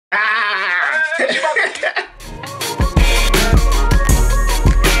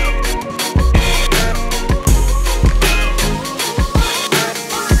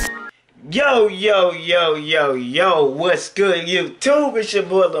Yo, what's good, YouTube? It's your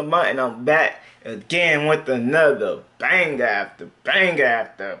boy Lamont, and I'm back again with another banger after banger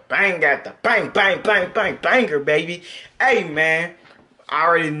after banger after banger, baby. Hey, man, I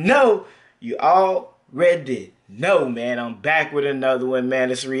already know, you already know, man. I'm back with another one,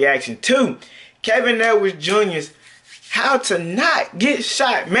 man. It's a reaction to Kevin Edwards Jr.'s How to Not Get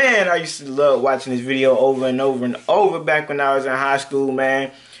Shot. Man, I used to love watching this video over and over and over back when I was in high school,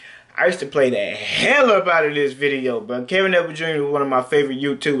 man. I used to play the hell up out of this video, bro. Kevin Edwards Jr. was one of my favorite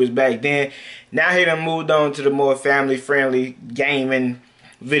YouTubers back then. Now he done moved on to the more family-friendly gaming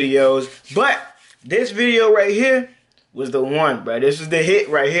videos. But this video right here was the one, bro. This is the hit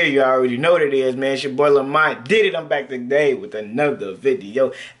right here. You already know what it is, man. It's your boy LamontDidIt. I'm back today with another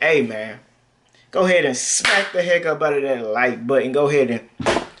video. Hey, man, go ahead and smack the heck up out of that like button. Go ahead and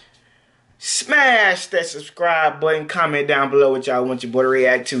smash that subscribe button. Comment down below what y'all want your boy to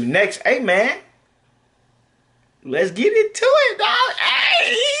react to next. Hey, man, let's get into it, dog.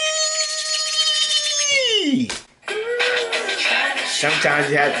 Hey! Sometimes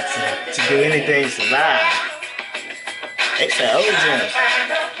you have to do anything to survive. It's the OG.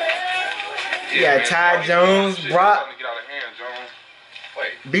 You got Tjones, Brock,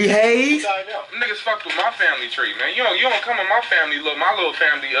 Hayes. Niggas fucked with my family tree, man. You don't come in my family, my little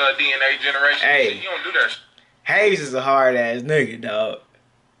family DNA generation. Hey, you don't do that. Hayes is a hard ass nigga, dog.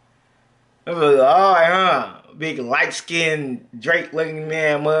 Alright, huh? Big light skinned Drake looking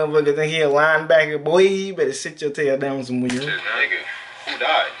man, motherfucker. Think he a linebacker, boy. You better sit your tail down somewhere. Shit, nigga, who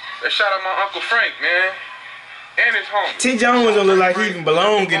died? They shot at my Uncle Frank, man. And his homie. Tjones don't look like he even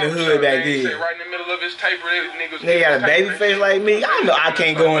belonged in the hood back then. Right in the middle of his taper, they got a baby face like me. I know I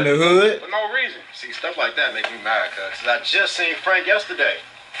can't go in the hood. For no reason. See, stuff like that make me mad, cuz I just seen Frank yesterday.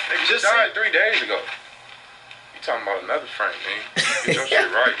 They just died 3 days ago. You talking about another Frank, man. Get your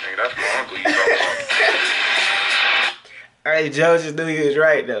shit right, man. That's my uncle you talking about. Alright, Joe just knew he was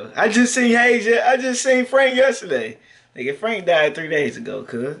right, though. I just seen Hayes. I just seen Frank yesterday. Nigga, Frank died 3 days ago,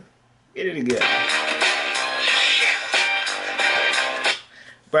 cuz. Get it together.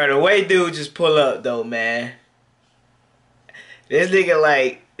 Bro, the way dude just pull up, though, man. This nigga,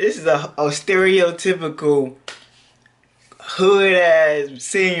 like, this is a stereotypical hood-ass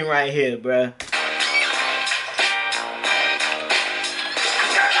scene right here, bro.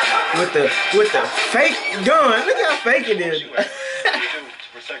 With the fake gun. Look how fake it is. What do you do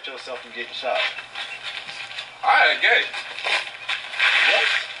to protect yourself from getting shot? I ain't gay. What?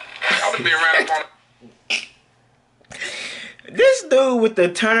 I would be around up on This dude with the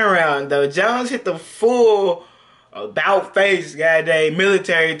turnaround, though. Jones hit the full about face, goddamn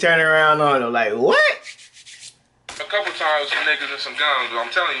military turnaround on him. Like, what? a couple times some niggas and some guns, but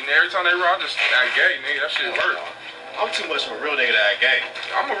I'm telling you, every time they rock, just act gay, nigga. That shit hurt. I'm too much of a real nigga to act gay.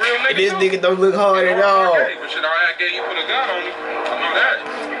 I'm a real nigga. This too. nigga don't look hard at all. Gay, but shit, I act gay, you put a gun on me. I know that.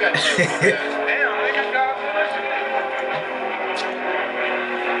 You got to shoot that. Damn, nigga, God.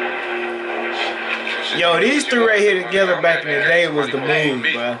 Yo, these three right here together back in the day was the move,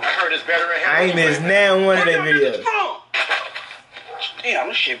 bro. I heard it's better in I ain't missed now one of their videos. Damn,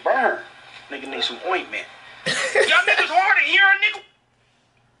 this shit burn. Nigga need some ointment. Y'all niggas hard in here,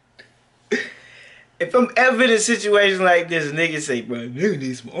 nigga. If I'm ever in a situation like this, nigga say, bro, nigga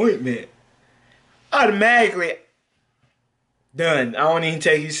need some ointment. Automatically, done. I don't even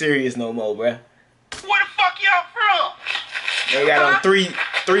take you serious no more, bro. Where the fuck y'all from? They got on three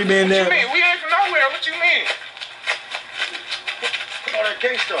men there. What you mean? We ain't from nowhere. What you mean? all that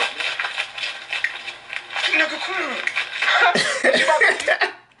gay stuff. Nigga, come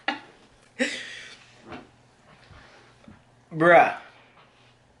Bruh.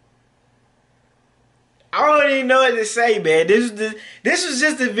 I don't even know what to say, man. This was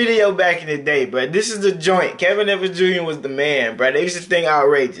just a video back in the day, bro. This is the joint. Kevin Edwards Jr. was the man, bro. They used to think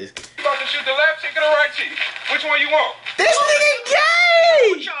outrageous. You about to shoot the left cheek or the right cheek? Which one you want? This nigga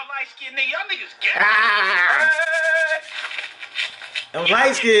gay! Y'all light-skinned nigga, y'all niggas gay. Ah! Them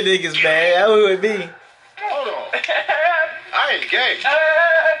light-skinned niggas, man. That's who it be. Hold on. I ain't gay.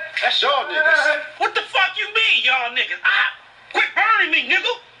 That's y'all niggas. What the fuck you mean, y'all niggas? Quit burning me,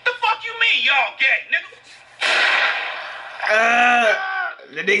 nigga. The fuck you mean, y'all gay, nigga?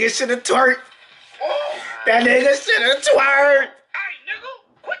 The nigga shoulda twerked. That nigga shoulda twerked. Hey, nigga,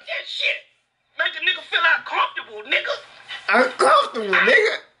 quit that shit. Make the nigga feel uncomfortable, nigga. Uncomfortable,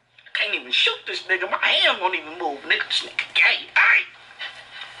 nigga. I can't even shoot this nigga. My hand won't even move, nigga. This nigga gay.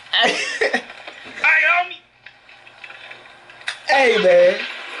 Hey, homie. Hey, man.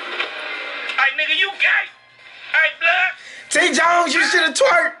 Hey, nigga, you gay. Hey, blood. Tjones, you shoulda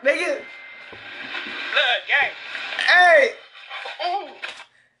twerked, nigga. Blood, gay. Hey.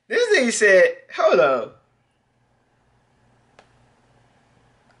 This nigga said, hold on.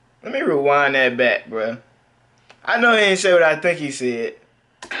 Let me rewind that back, bro. I know he ain't say what I think he said.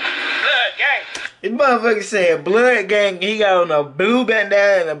 Blood gang. This motherfucker said blood gang. He got on a blue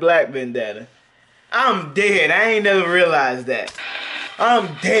bandana and a black bandana. I'm dead. I ain't never realized that.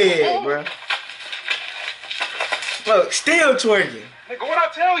 I'm dead, bro. Look, still twerking. Nigga, what I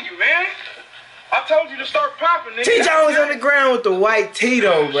tell you, man? I told you to start popping, nigga. Tjones on the ground with the white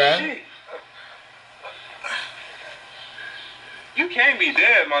Tito, bro. Shit. You can't be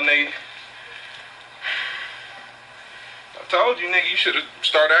dead, my nigga. I told you, nigga, you should have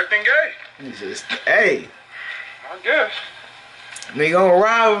started acting gay. He just, hey. I guess. Nigga gonna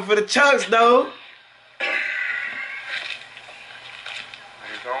rob him for the chunks, though. Niggas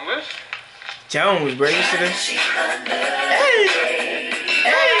don't listen. Jones, bro, you should have. Hey, hey,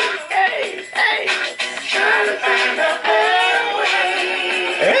 hey, hey. Trying to find a way.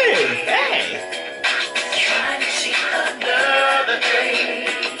 Hey, hey. Trying to see another day.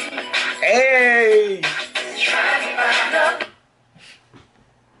 Hey. Trying to find a.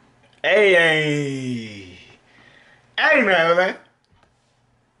 Hey, hey. Hey, man.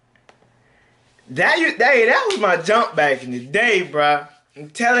 That was my jump back in the day, bro. I'm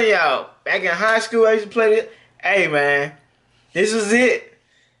telling y'all, back in high school, I used to play this. Hey, man, this was it.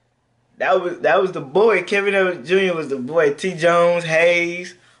 That was the boy. Kevin Edwards Jr. was the boy. Tjones,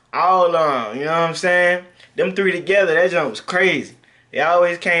 Hayes, all on. You know what I'm saying? Them three together, that jump was crazy. They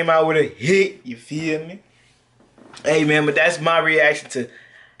always came out with a hit. You feel me? Hey, man, but that's my reaction to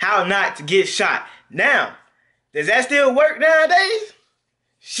how not to get shot. Now, does that still work nowadays?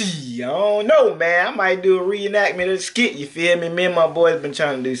 Shit, I don't know, man. I might do a reenactment of the skit, you feel me? Me and my boys been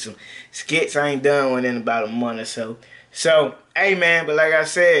trying to do some skits. I ain't done one in about a month or so. So, hey, man, but like I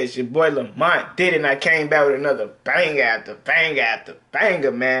said, it's your boy LamontDidIt, and I came back with another banger after banger after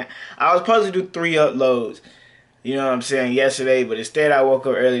banger, man. I was supposed to do 3 uploads, you know what I'm saying, yesterday, but instead I woke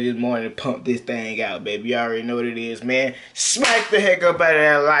up early this morning to pump this thing out, baby. You already know what it is, man. Smack the heck up out of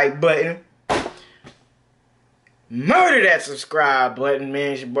that like button. Murder that subscribe button,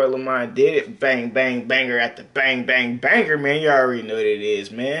 man. It's your boy LamontDidIt. Bang, bang, banger after bang, bang, banger, man. You already know what it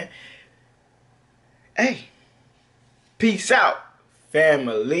is, man. Hey, peace out,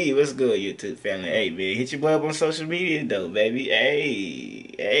 family. What's good, YouTube family? Hey, man, hit your boy up on social media, though, baby.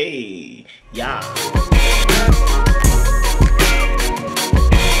 Hey, y'all.